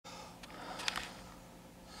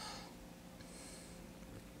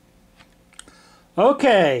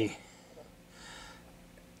Okay.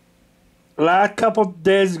 Last couple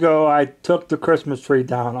days ago, I took the Christmas tree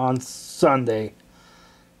down on Sunday.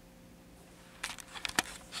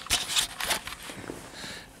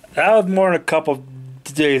 That was more than a couple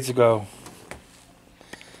days ago.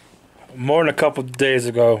 More than a couple days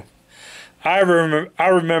ago. I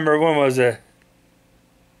remember when was it?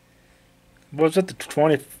 Was it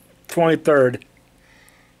the 23rd?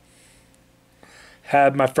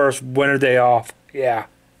 Had my first winter day off. Yeah.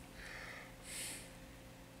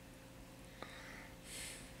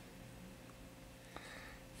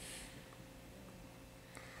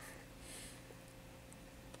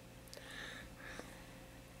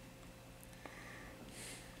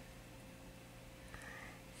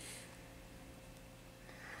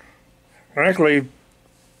 Frankly,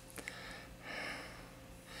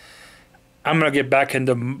 I'm gonna get back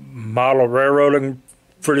into model railroading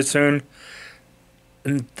pretty soon,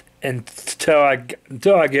 and until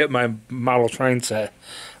I get my model train set,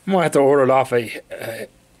 I'm gonna have to order it off of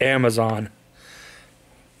Amazon.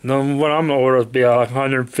 Then what I'm gonna order will be like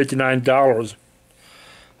 $159.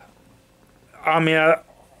 I mean,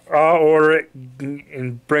 I'll order it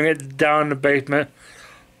and bring it down in the basement.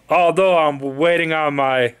 Although I'm waiting on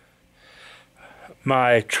my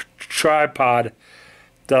tripod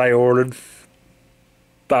that I ordered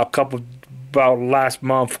about last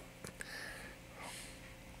month.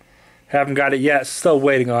 Haven't got it yet. Still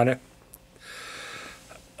waiting on it.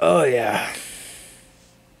 Oh yeah.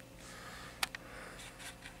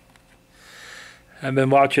 I've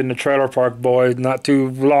been watching the Trailer Park Boys not too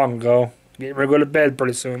long ago. Getting ready to go to bed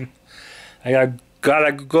pretty soon. I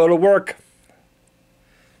gotta go to work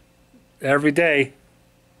every day.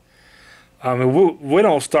 I mean, we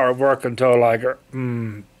don't start work until like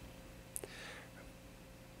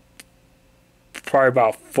probably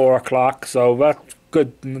about 4 o'clock. So that's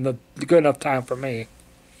good enough time for me.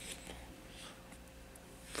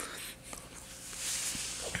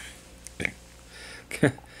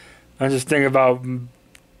 I just think about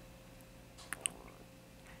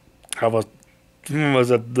how was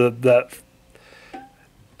it that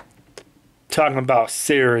talking about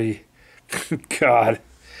Siri. God,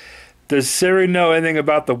 does Siri know anything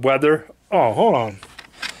about the weather? Oh, hold on.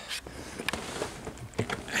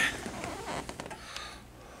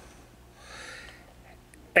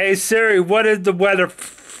 Hey Siri, what is the weather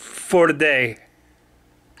for today?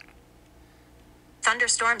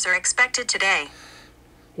 Thunderstorms are expected today.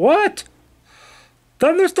 What?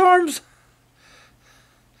 Thunderstorms?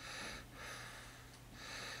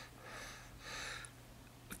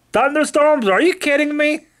 Thunderstorms? Are you kidding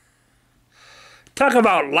me? Talk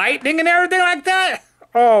about lightning and everything like that?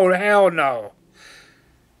 Oh, hell no.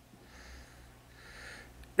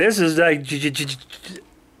 This is like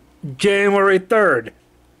January 3rd.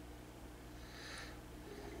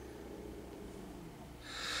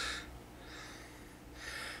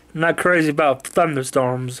 I'm not crazy about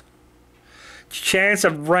thunderstorms. Chance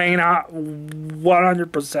of rain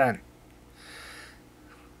 100%.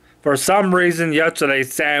 For some reason, yesterday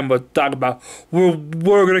Sam was talking about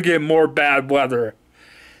we're gonna get more bad weather.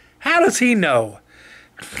 How does he know?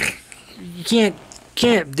 You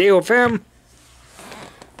can't deal with him.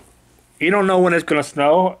 You don't know when it's gonna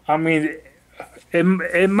snow. I mean,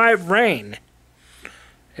 it might rain.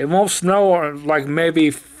 It won't snow like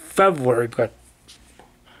maybe February, but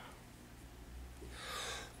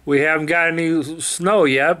we haven't got any snow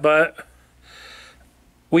yet. But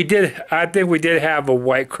we did. I think we did have a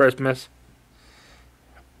white Christmas.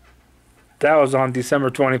 That was on December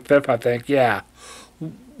 25th, I think. Yeah,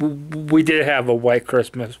 we did have a white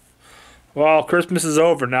Christmas. Well, Christmas is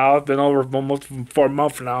over now. It's been over almost 4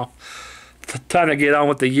 months now. Time to get on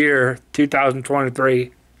with the year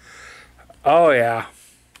 2023. Oh yeah.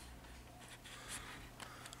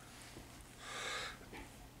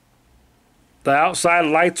 The outside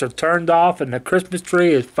lights are turned off and the Christmas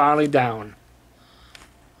tree is finally down.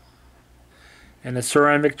 And the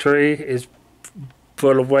ceramic tree is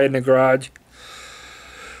put away in the garage.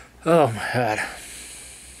 Oh my God.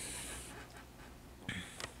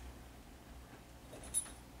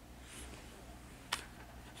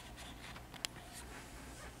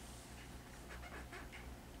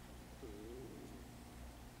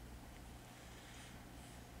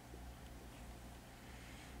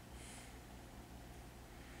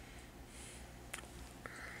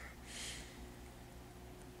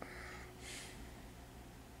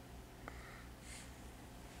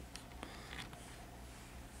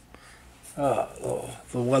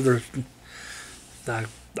 The weather. I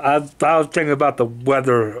was thinking about the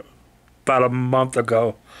weather about a month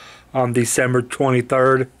ago on December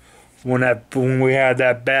 23rd. when we had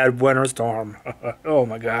that bad winter storm. Oh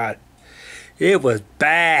my God, it was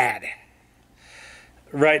bad.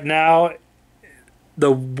 Right now,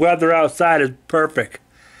 the weather outside is perfect.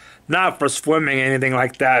 Not for swimming, anything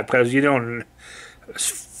like that, because you don't.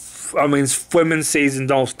 I mean, swimming season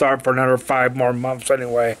don't start for another 5 more months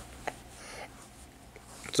anyway.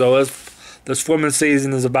 So the swimming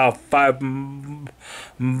season is about 5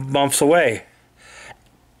 months away.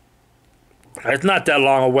 It's not that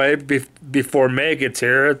long away before May gets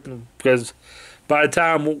here, because by the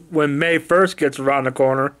time when May 1st gets around the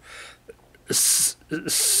corner,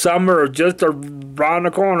 summer just around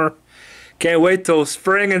the corner. Can't wait till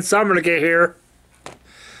spring and summer to get here.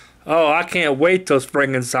 Oh, I can't wait till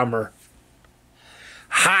spring and summer.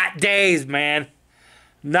 Hot days, man.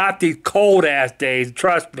 Not these cold ass days,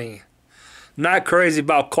 trust me. Not crazy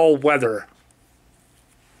about cold weather.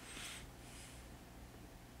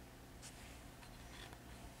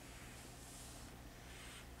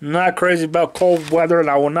 Not crazy about cold weather, and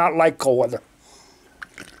I will not like cold weather.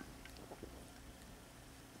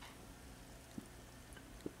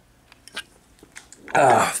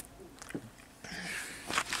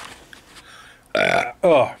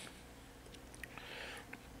 Oh.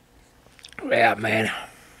 Yeah, man.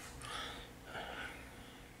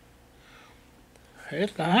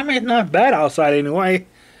 I mean, it's not bad outside anyway.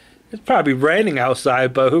 It's probably raining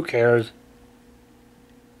outside, but who cares?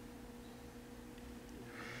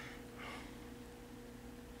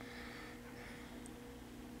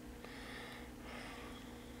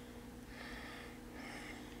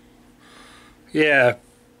 Yeah,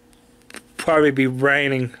 probably be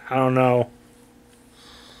raining. I don't know.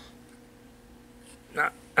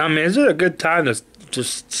 I mean, is it a good time to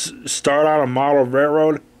just start on a model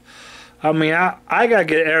railroad? I mean, I gotta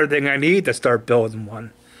get everything I need to start building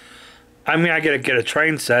one. I mean, I gotta get a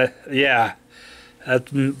train set. Yeah, that's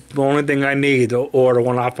the only thing I need to order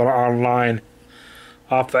one off of online,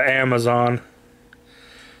 off of Amazon.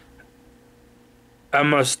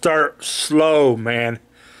 I'm gonna start slow, man.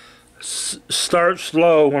 Start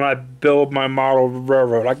slow when I build my model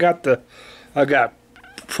railroad. I got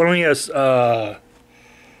plenty of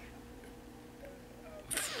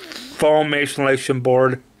foam insulation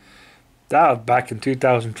board. That was back in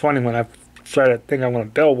 2020 when I started to think I'm going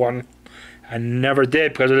to build one. I never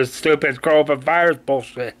did because of this stupid coronavirus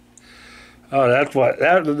bullshit. Oh,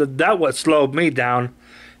 that what slowed me down,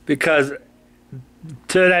 because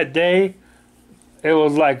to that day, it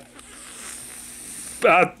was like,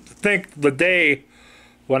 I think the day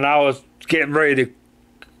when I was getting ready to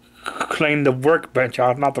clean the workbench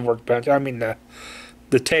off, not the workbench, I mean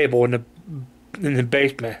the table in the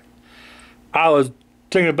basement. I was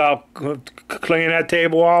thinking about cleaning that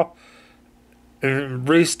table off and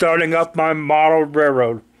restarting up my model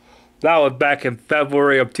railroad. That was back in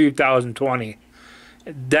February of 2020.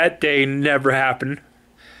 That day never happened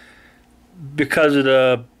because of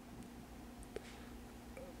the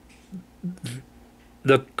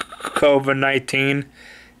COVID-19.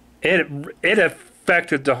 It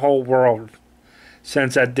affected the whole world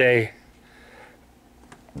since that day.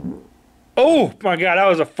 Oh my God, that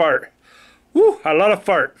was a fart. Woo, I love a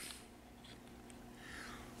fart.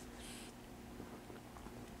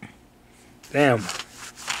 Damn.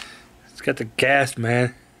 It's got the gas,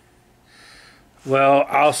 man. Well,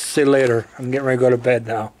 I'll see you later. I'm getting ready to go to bed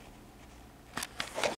now.